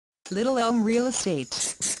Little Elm Real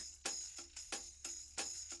Estate.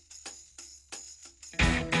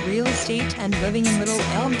 Real estate and living in Little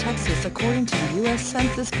Elm, Texas. According to the U.S.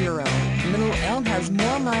 Census Bureau, Little Elm has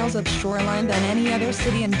more miles of shoreline than any other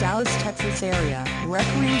city in Dallas, Texas area.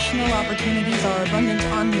 Recreational opportunities are abundant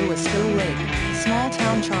on Lewisville Lake. Small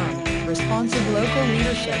town charm, responsive local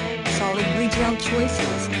leadership, solid retail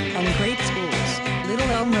choices, and great schools. Little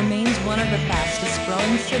Elm remains one of the fastest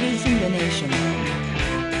growing cities in the nation.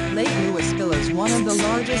 Lake Lewisville is one of the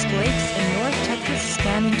largest lakes in North Texas,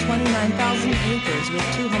 spanning 29,000 acres with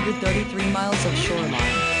 233 miles of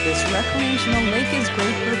shoreline. This recreational lake is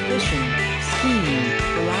great for fishing, skiing,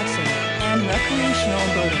 relaxing, and recreational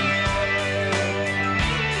boating.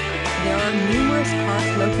 There are numerous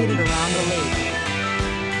parks located around the lake.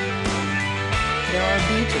 There are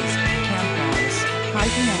beaches, campgrounds,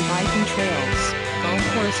 hiking and biking trails, golf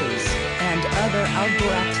courses, and other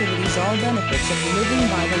outdoor activities, all benefits of living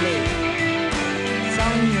by the lake.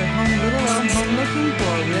 Selling your home. Little Elm Home. Looking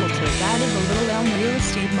for a realtor? That is a Little Elm real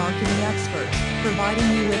estate marketing expert, providing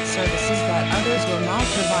you with services that others will not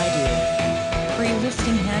provide you.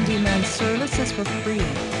 Pre-listing handyman services for free,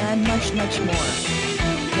 and much more.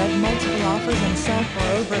 Get multiple offers and sell for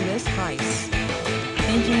over this price.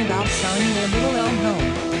 Thinking about selling your Little Elm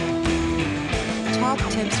home? Top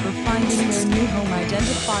tips for finding your new home.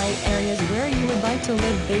 Identify areas where you would like to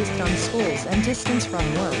live based on schools and distance from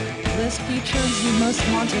work. List features you most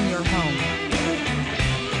want in your home.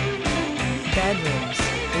 Bedrooms,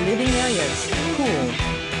 living areas, pool.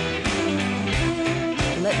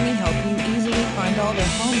 Let me help you easily find all the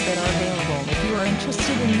homes that are available. If you are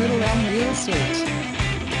interested in Little Elm Real Estate,